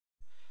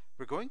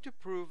We're going to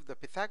prove the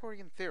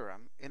Pythagorean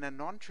theorem in a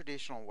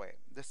non-traditional way.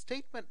 The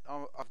statement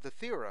of the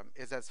theorem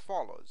is as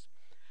follows.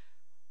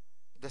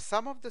 The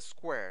sum of the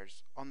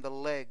squares on the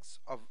legs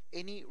of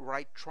any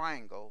right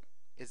triangle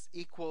is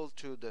equal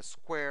to the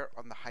square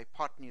on the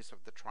hypotenuse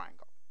of the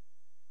triangle.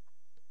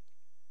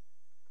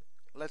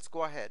 Let's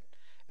go ahead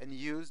and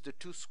use the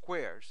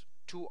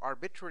two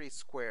arbitrary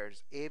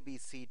squares A, B,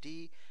 C,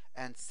 D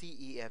and C,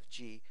 E, F,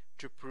 G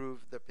to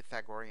prove the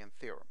Pythagorean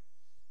theorem.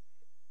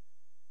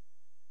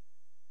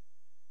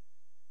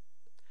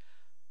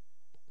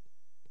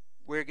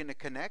 We're going to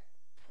connect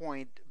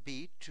point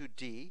B to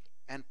D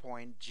and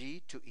point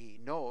G to E.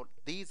 Note,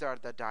 these are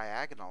the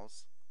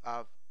diagonals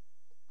of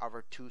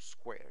our two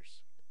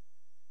squares.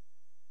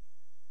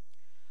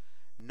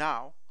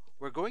 Now,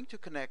 we're going to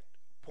connect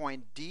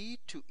point D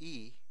to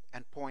E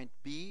and point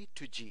B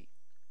to G.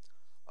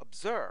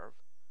 Observe,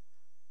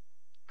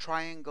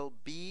 triangle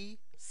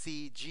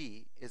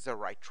BCG is a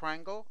right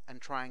triangle and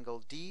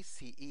triangle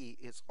DCE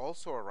is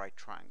also a right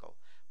triangle.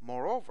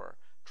 Moreover,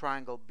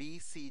 triangle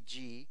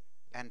BCG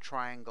and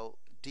triangle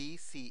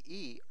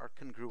DCE are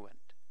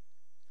congruent.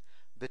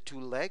 The two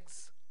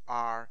legs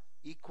are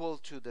equal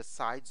to the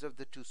sides of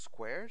the two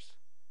squares,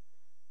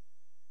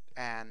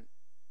 and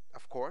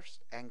of course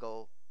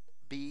angle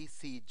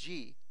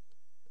BCG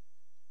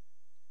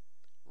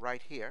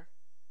right here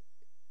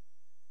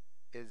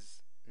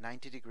is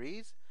 90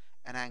 degrees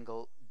and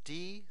angle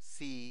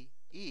DCE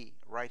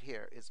right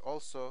here is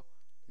also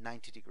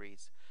 90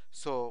 degrees.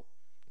 So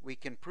we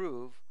can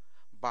prove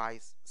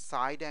by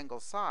side angle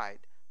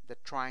side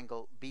that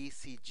triangle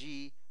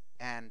BCG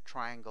and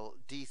triangle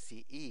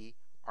DCE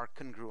are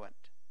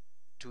congruent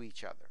to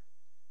each other.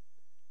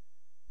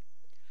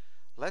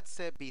 Let's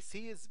say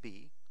BC is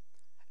B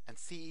and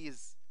CE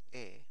is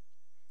A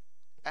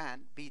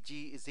and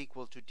BG is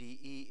equal to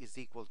DE is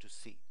equal to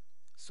C.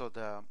 So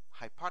the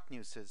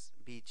hypotenuses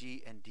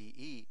BG and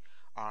DE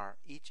are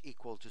each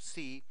equal to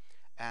C,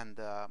 and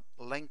the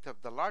length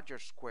of the larger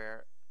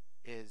square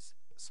is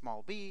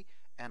small b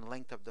and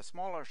length of the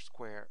smaller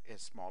square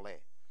is small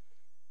a.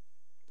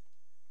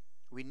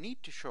 We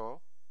need to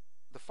show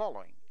the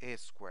following: a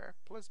square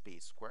plus b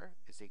square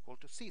is equal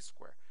to c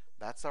square.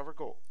 That's our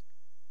goal.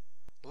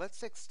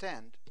 Let's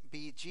extend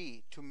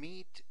BG to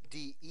meet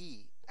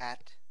DE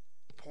at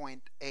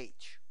point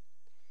H.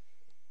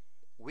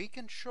 We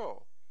can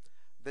show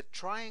that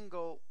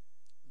triangle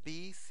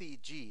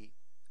BCG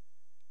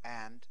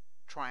and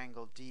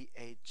triangle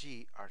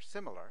DAG are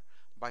similar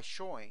by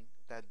showing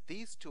that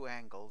these two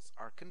angles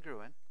are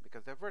congruent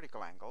because they're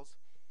vertical angles,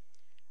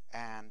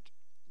 and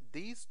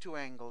these two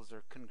angles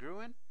are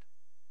congruent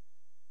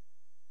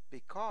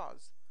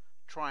because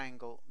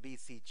triangle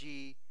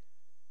BCG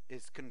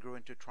is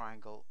congruent to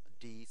triangle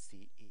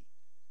DCE.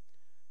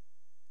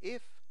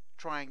 If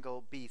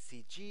triangle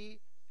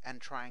BCG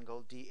and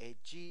triangle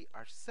DAG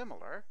are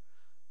similar,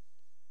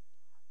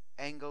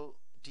 angle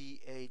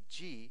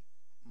DAG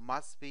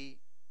must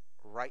be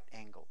right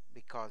angle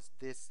because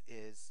this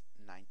is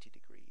 90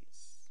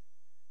 degrees.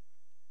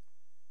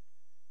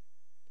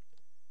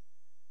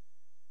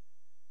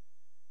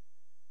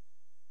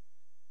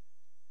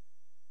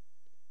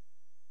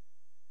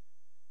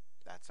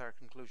 That's our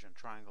conclusion.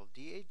 Triangle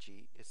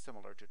DAG is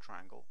similar to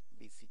triangle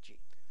BCG.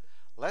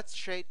 Let's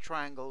shade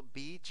triangle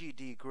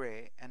BGD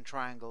gray and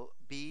triangle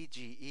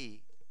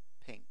BGE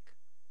pink.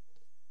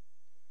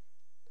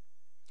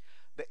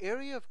 The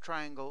area of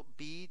triangle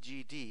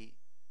BGD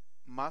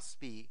must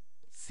be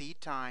C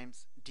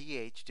times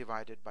DH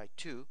divided by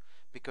 2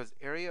 because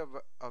area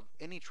of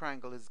any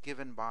triangle is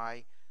given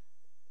by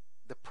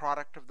the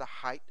product of the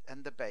height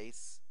and the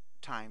base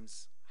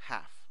times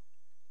half.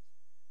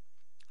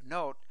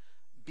 Note,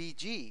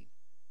 BG,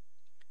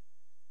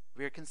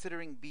 we are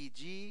considering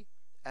BG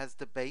as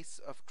the base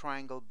of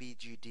triangle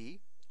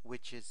BGD,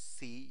 which is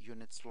C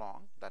units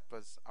long. That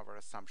was our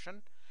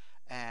assumption.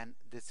 And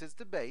this is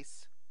the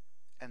base,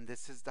 and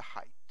this is the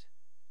height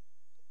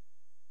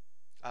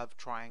of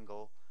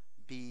triangle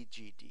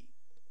BGD.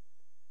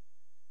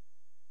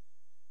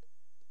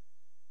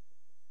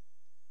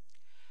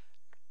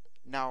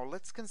 Now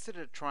let's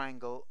consider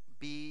triangle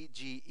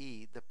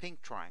BGE, the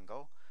pink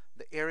triangle.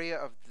 The area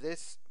of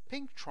this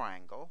pink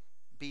triangle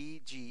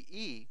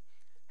BGE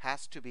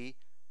has to be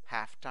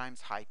half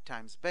times height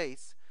times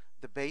base.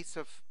 The base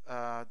of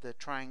the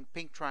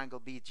pink triangle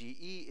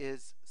BGE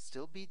is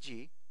still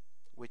BG,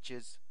 which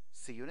is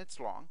C units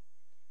long,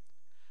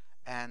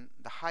 and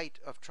the height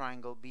of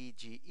triangle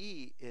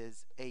BGE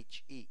is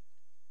HE.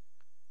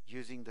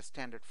 Using the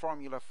standard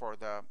formula for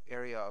the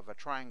area of a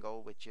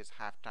triangle, which is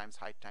half times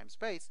height times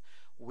base,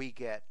 we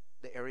get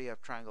the area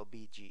of triangle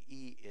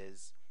BGE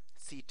is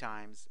C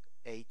times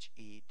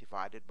HE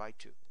divided by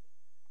 2.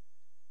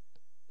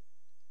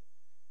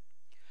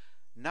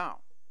 Now,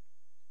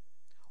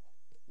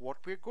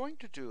 what we're going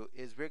to do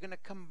is we're going to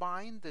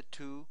combine the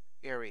two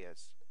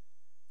areas.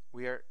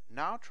 We are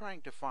now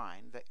trying to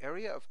find the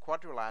area of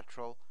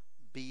quadrilateral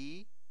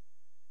BDGE.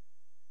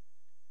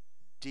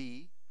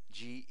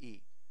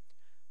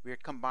 We are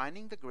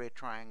combining the gray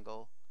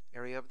triangle,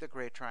 area of the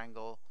gray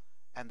triangle,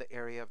 and the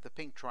area of the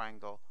pink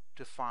triangle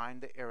to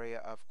find the area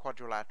of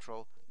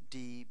quadrilateral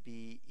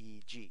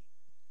DBEG,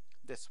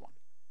 this one.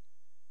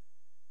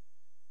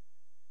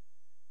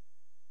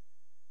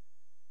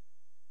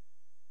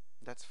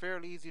 That's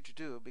fairly easy to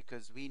do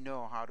because we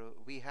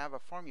have a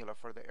formula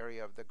for the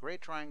area of the gray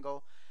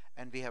triangle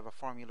and we have a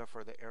formula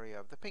for the area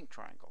of the pink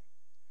triangle.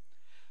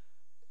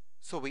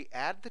 So we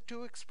add the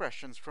two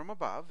expressions from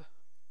above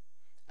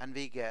and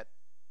we get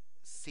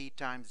C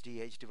times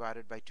DH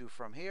divided by 2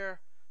 from here,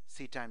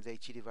 C times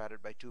HE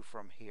divided by 2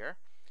 from here,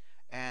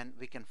 and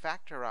we can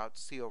factor out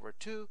C over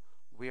 2.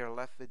 We are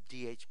left with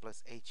DH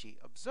plus HE.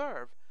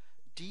 Observe,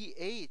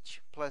 DH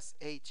plus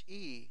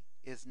HE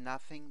is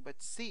nothing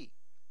but C,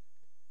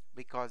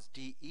 because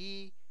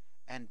DE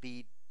and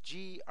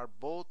BG are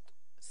both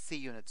C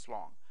units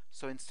long.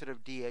 So instead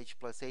of DH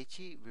plus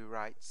HE, we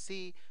write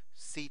C.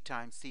 C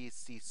times C is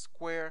C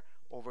squared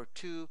over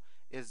 2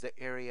 is the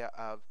area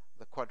of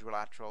the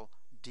quadrilateral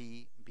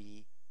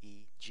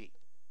DBEG.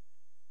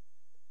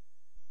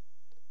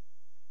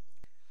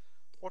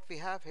 What we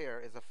have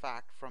here is a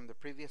fact from the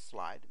previous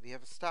slide. We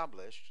have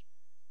established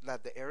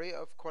that the area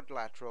of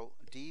quadrilateral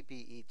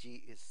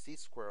DBEG is C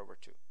squared over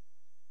 2.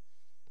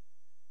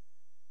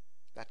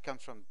 That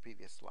comes from the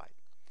previous slide.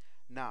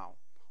 Now,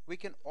 we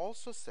can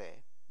also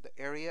say the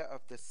area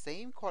of the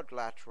same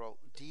quadrilateral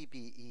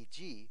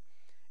DBEG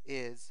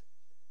is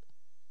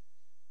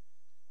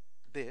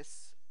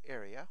this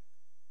area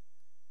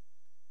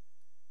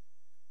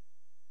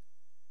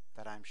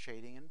that I'm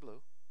shading in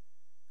blue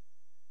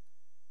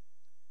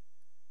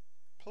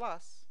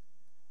plus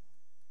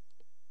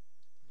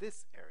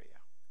this area.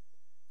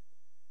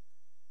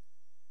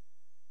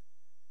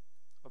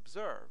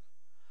 Observe,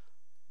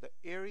 the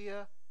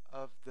area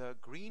of the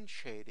green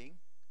shading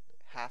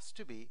has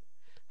to be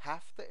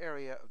half the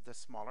area of the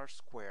smaller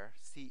square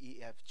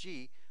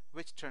CEFG,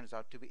 which turns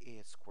out to be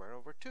A squared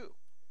over 2.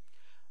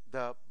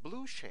 The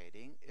blue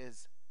shading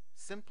is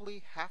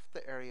simply half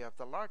the area of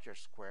the larger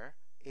square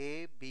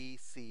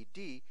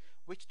ABCD,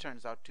 which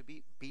turns out to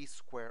be B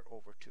squared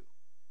over 2.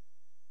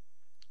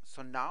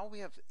 So now we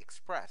have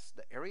expressed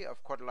the area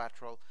of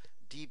quadrilateral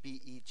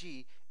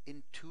DBEG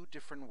in two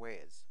different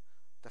ways.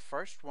 The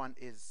first one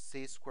is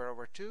C squared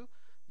over 2.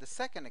 The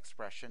second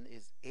expression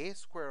is A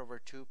squared over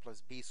 2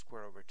 plus B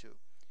squared over 2.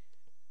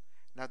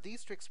 Now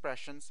these two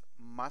expressions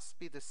must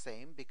be the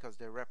same because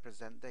they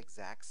represent the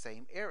exact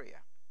same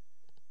area.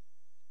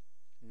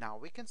 Now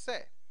we can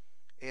say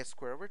A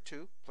squared over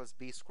 2 plus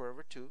B squared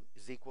over 2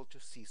 is equal to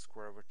C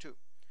squared over 2.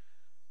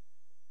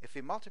 If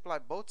we multiply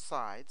both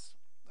sides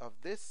of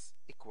this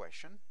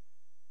equation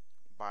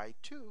by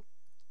 2,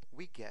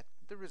 we get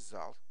the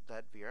result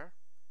that we are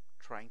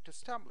trying to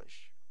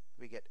establish.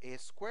 We get A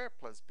squared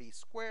plus B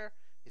squared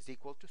is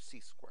equal to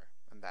C squared,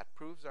 and that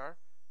proves our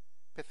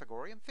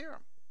Pythagorean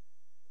theorem.